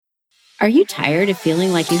Are you tired of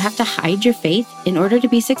feeling like you have to hide your faith in order to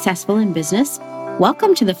be successful in business?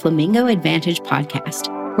 Welcome to the Flamingo Advantage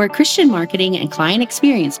podcast, where Christian marketing and client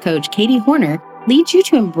experience coach Katie Horner leads you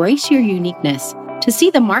to embrace your uniqueness, to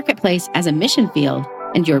see the marketplace as a mission field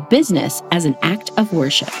and your business as an act of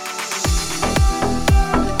worship.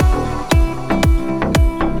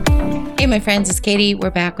 Hey, my friends, it's Katie.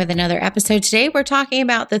 We're back with another episode. Today, we're talking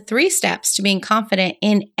about the 3 steps to being confident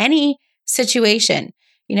in any situation.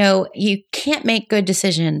 You know, you can't make good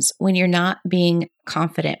decisions when you're not being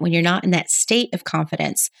confident, when you're not in that state of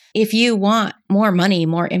confidence. If you want more money,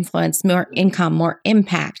 more influence, more income, more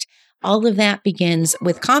impact, all of that begins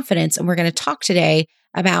with confidence. And we're going to talk today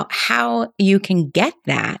about how you can get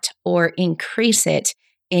that or increase it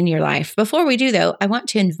in your life. Before we do, though, I want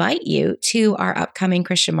to invite you to our upcoming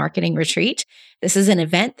Christian Marketing Retreat. This is an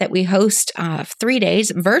event that we host 3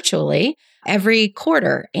 days virtually every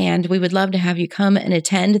quarter, and we would love to have you come and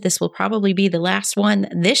attend. This will probably be the last one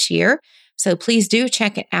this year, so please do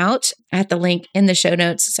check it out at the link in the show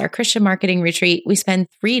notes. It's our Christian Marketing Retreat. We spend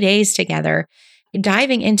 3 days together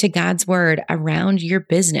diving into God's Word around your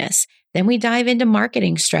business. Then we dive into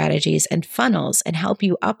marketing strategies and funnels and help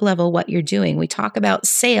you up-level what you're doing. We talk about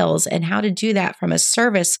sales and how to do that from a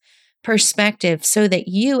service perspective so that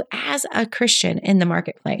you, as a Christian in the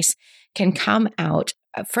marketplace, can come out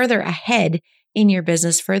further ahead in your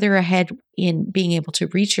business, further ahead in being able to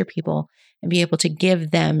reach your people and be able to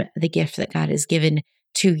give them the gift that God has given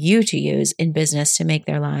to you to use in business to make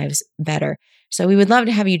their lives better. So we would love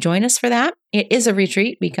to have you join us for that. It is a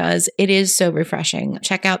retreat because it is so refreshing.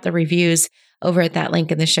 Check out the reviews over at that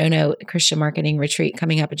link in the show note, Christian Marketing Retreat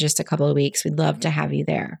coming up in just a couple of weeks. We'd love to have you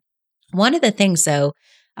there. One of the things, though,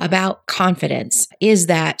 about confidence is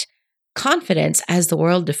that confidence, as the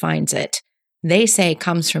world defines it, they say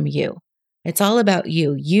comes from you. It's all about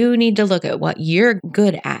you. You need to look at what you're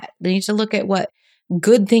good at. You need to look at what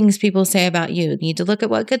good things people say about you. You need to look at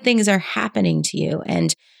what good things are happening to you.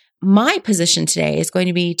 And my position today is going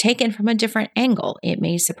to be taken from a different angle. It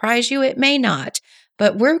may surprise you, it may not,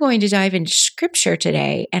 but we're going to dive into scripture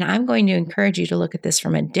today, and I'm going to encourage you to look at this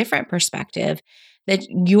from a different perspective, that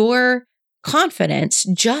your confidence,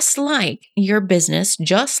 just like your business,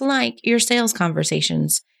 just like your sales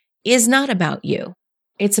conversations, is not about you.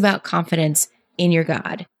 It's about confidence in your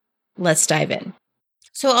God. Let's dive in.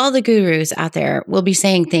 So all the gurus out there will be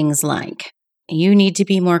saying things like, you need to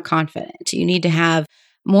be more confident. You need to have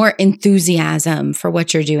more enthusiasm for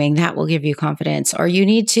what you're doing. That will give you confidence. Or you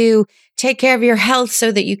need to take care of your health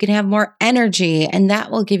so that you can have more energy, and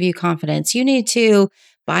that will give you confidence. You need to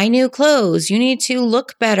buy new clothes. You need to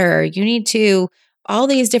look better. You need to all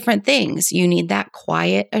these different things. You need that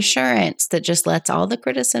quiet assurance that just lets all the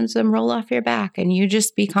criticism roll off your back and you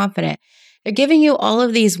just be confident. They're giving you all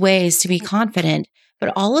of these ways to be confident,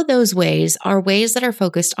 but all of those ways are ways that are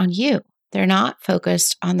focused on you. They're not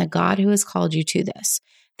focused on the God who has called you to this.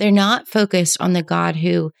 They're not focused on the God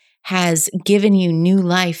who has given you new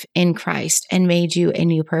life in Christ and made you a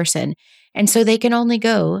new person. And so they can only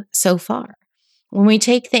go so far. When we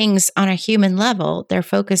take things on a human level, they're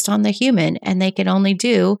focused on the human and they can only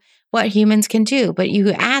do what humans can do. But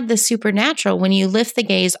you add the supernatural when you lift the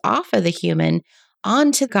gaze off of the human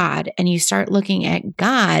onto God and you start looking at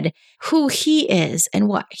God, who He is and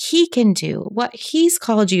what He can do, what He's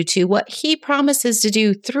called you to, what He promises to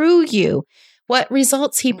do through you, what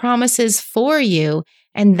results He promises for you.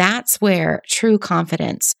 And that's where true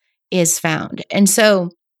confidence is found. And so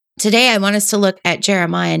today I want us to look at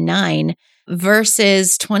Jeremiah 9,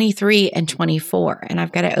 verses 23 and 24. And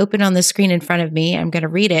I've got it open on the screen in front of me. I'm going to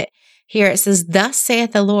read it. Here it says, "Thus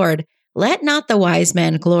saith the Lord, let not the wise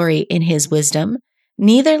man glory in his wisdom,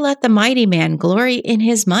 neither let the mighty man glory in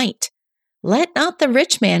his might. Let not the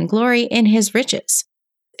rich man glory in his riches."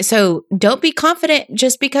 So don't be confident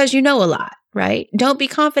just because you know a lot, right? Don't be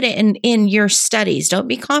confident in your studies. Don't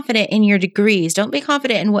be confident in your degrees. Don't be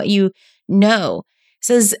confident in what you know. It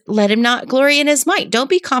says, let him not glory in his might. Don't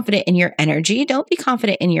be confident in your energy. Don't be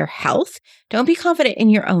confident in your health. Don't be confident in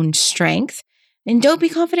your own strength. And don't be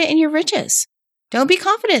confident in your riches. Don't be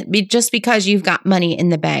confident just because you've got money in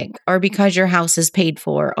the bank or because your house is paid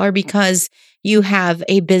for or because you have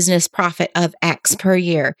a business profit of X per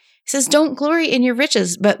year. It says, don't glory in your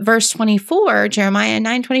riches. But verse 24, Jeremiah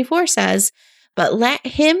 9:24 says, but let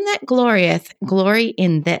him that glorieth glory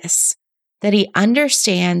in this, that he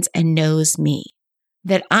understands and knows me,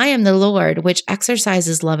 that I am the Lord, which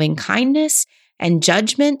exercises loving kindness and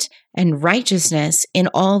judgment and righteousness in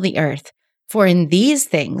all the earth. For in these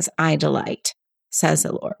things I delight, says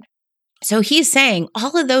the Lord. So he's saying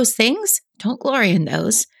all of those things, don't glory in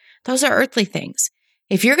those. Those are earthly things.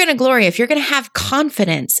 If you're going to glory, if you're going to have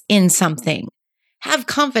confidence in something, have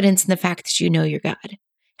confidence in the fact that you know your God.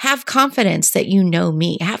 Have confidence that you know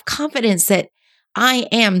me. Have confidence that I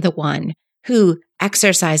am the one who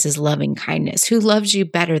exercises loving kindness, who loves you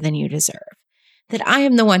better than you deserve. That I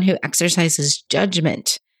am the one who exercises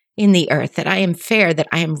judgment in the earth, that I am fair, that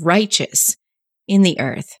I am righteous in the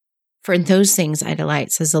earth. For in those things I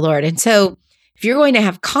delight, says the Lord. And so if you're going to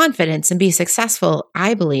have confidence and be successful,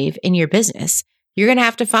 I believe, in your business, you're going to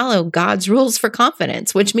have to follow God's rules for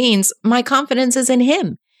confidence, which means my confidence is in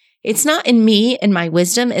Him. It's not in me and my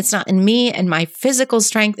wisdom. It's not in me and my physical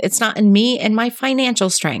strength. It's not in me and my financial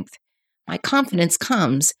strength. My confidence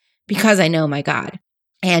comes because I know my God.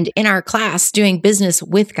 And in our class, Doing Business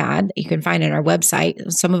with God, you can find on our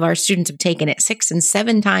website, some of our students have taken it 6 and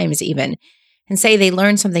 7 times even, and say they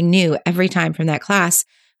learn something new every time from that class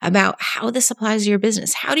about how this applies to your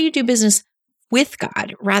business. How do you do business with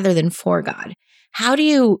God rather than for God? How do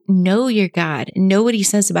you know your God and know what He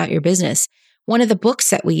says about your business? One of the books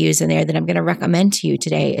that we use in there that I'm going to recommend to you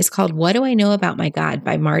today is called What Do I Know About My God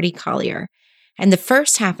by Marty Collier. And the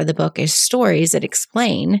first half of the book is stories that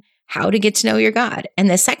explain how to get to know your God. And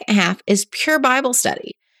the second half is pure Bible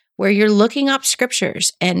study, where you're looking up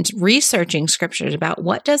scriptures and researching scriptures about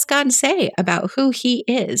what does God say about who He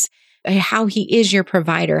is, how He is your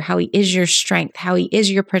provider, how He is your strength, how He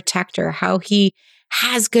is your protector, how He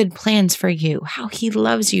has good plans for you, how He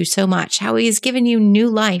loves you so much, how He has given you new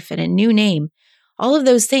life and a new name. All of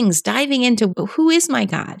those things, diving into who is my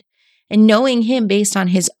God and knowing Him based on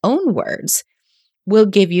His own words will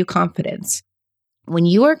give you confidence. When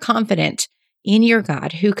you are confident in your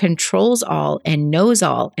God who controls all and knows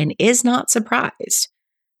all and is not surprised,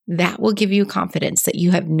 that will give you confidence that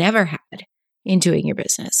you have never had in doing your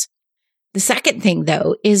business. The second thing,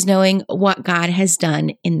 though, is knowing what God has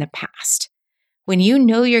done in the past. When you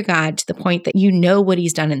know your God to the point that you know what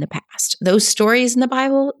He's done in the past, those stories in the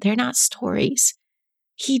Bible, they're not stories.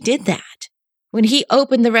 He did that. When He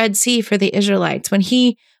opened the Red Sea for the Israelites, when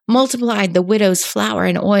He multiplied the widow's flour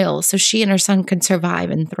and oil so she and her son could survive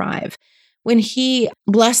and thrive, when He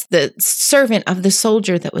blessed the servant of the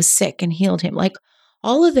soldier that was sick and healed him, like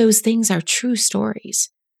all of those things are true stories.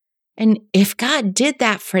 And if God did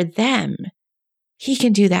that for them, He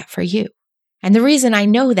can do that for you. And the reason I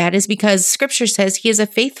know that is because Scripture says He is a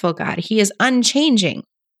faithful God. He is unchanging.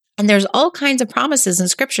 And there's all kinds of promises in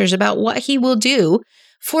Scriptures about what He will do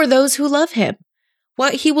for those who love Him,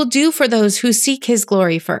 what He will do for those who seek His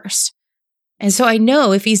glory first. And so I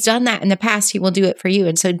know if He's done that in the past, He will do it for you.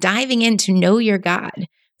 And so diving in to know your God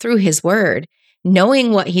through His word,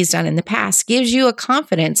 knowing what He's done in the past gives you a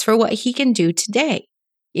confidence for what He can do today.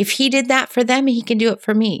 If He did that for them, He can do it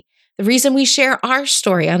for me. The reason we share our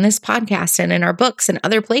story on this podcast and in our books and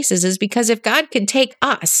other places is because if God could take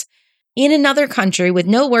us in another country with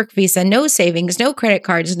no work visa, no savings, no credit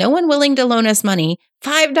cards, no one willing to loan us money,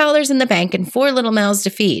 $5 in the bank and 4 little mouths to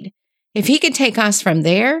feed, if He could take us from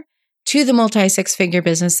there to the multi-6-figure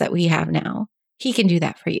business that we have now, He can do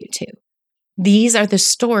that for you too. These are the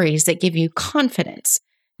stories that give you confidence,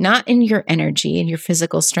 not in your energy and your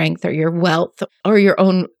physical strength or your wealth or your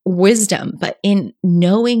own wisdom, but in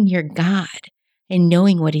knowing your God and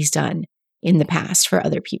knowing what He's done in the past for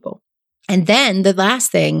other people. And then the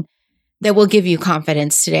last thing that will give you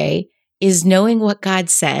confidence today is knowing what God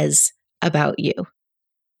says about you.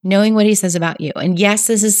 Knowing what He says about you. And yes,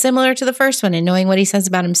 this is similar to the first one in knowing what He says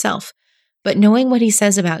about Himself, but knowing what He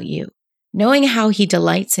says about you, knowing how He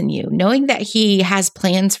delights in you, knowing that He has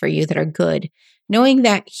plans for you that are good, knowing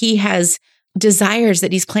that He has desires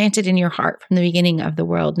that He's planted in your heart from the beginning of the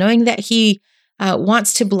world, knowing that He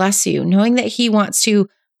wants to bless you, knowing that He wants to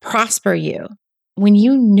prosper you. When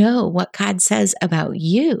you know what God says about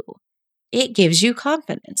you, it gives you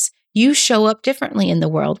confidence. You show up differently in the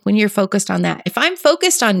world when you're focused on that. If I'm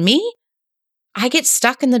focused on me, I get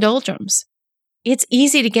stuck in the doldrums. It's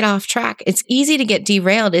easy to get off track. It's easy to get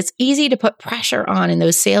derailed. It's easy to put pressure on in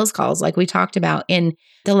those sales calls like we talked about in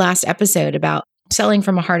the last episode about selling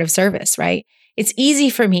from a heart of service, right? It's easy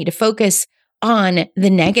for me to focus on the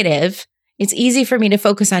negative. It's easy for me to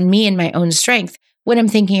focus on me and my own strength when I'm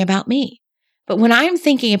thinking about me. But when I'm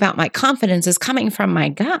thinking about my confidence is coming from my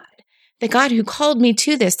God, the God who called me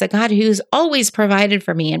to this, the God who's always provided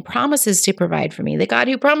for me and promises to provide for me, the God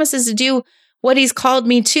who promises to do what He's called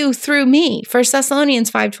me to through me. 1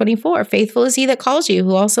 Thessalonians 5:24, faithful is He that calls you,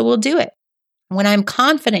 who also will do it. When I'm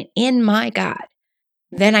confident in my God,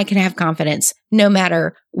 then I can have confidence no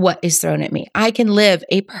matter what is thrown at me. I can live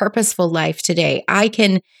a purposeful life today. I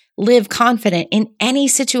can live confident in any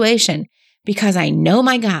situation because I know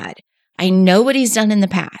my God. I know what He's done in the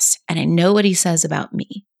past, and I know what He says about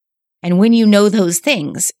me. And when you know those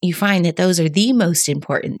things, you find that those are the most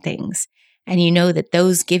important things. And you know that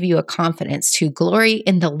those give you a confidence to glory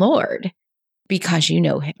in the Lord because you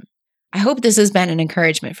know him. I hope this has been an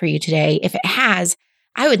encouragement for you today. If it has,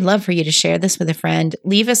 I would love for you to share this with a friend.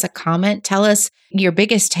 Leave us a comment. Tell us your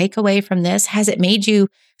biggest takeaway from this. Has it made you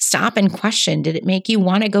stop and question? Did it make you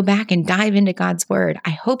want to go back and dive into God's word? I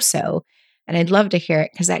hope so. And I'd love to hear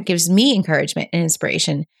it because that gives me encouragement and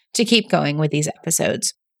inspiration to keep going with these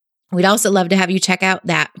episodes. We'd also love to have you check out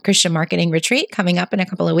that Christian marketing retreat coming up in a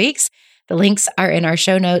couple of weeks. The links are in our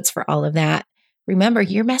show notes for all of that. Remember,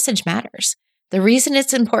 your message matters. The reason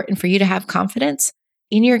it's important for you to have confidence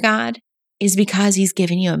in your God is because he's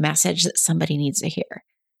given you a message that somebody needs to hear.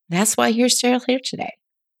 That's why you're still here today.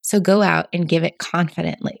 So go out and give it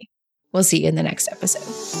confidently. We'll see you in the next episode.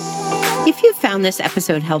 If you found this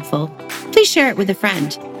episode helpful, please share it with a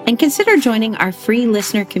friend and consider joining our free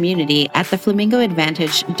listener community at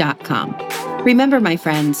theflamingoadvantage.com. Remember, my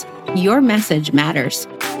friends, your message matters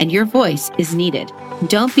and your voice is needed.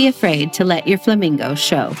 Don't be afraid to let your flamingo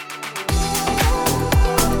show.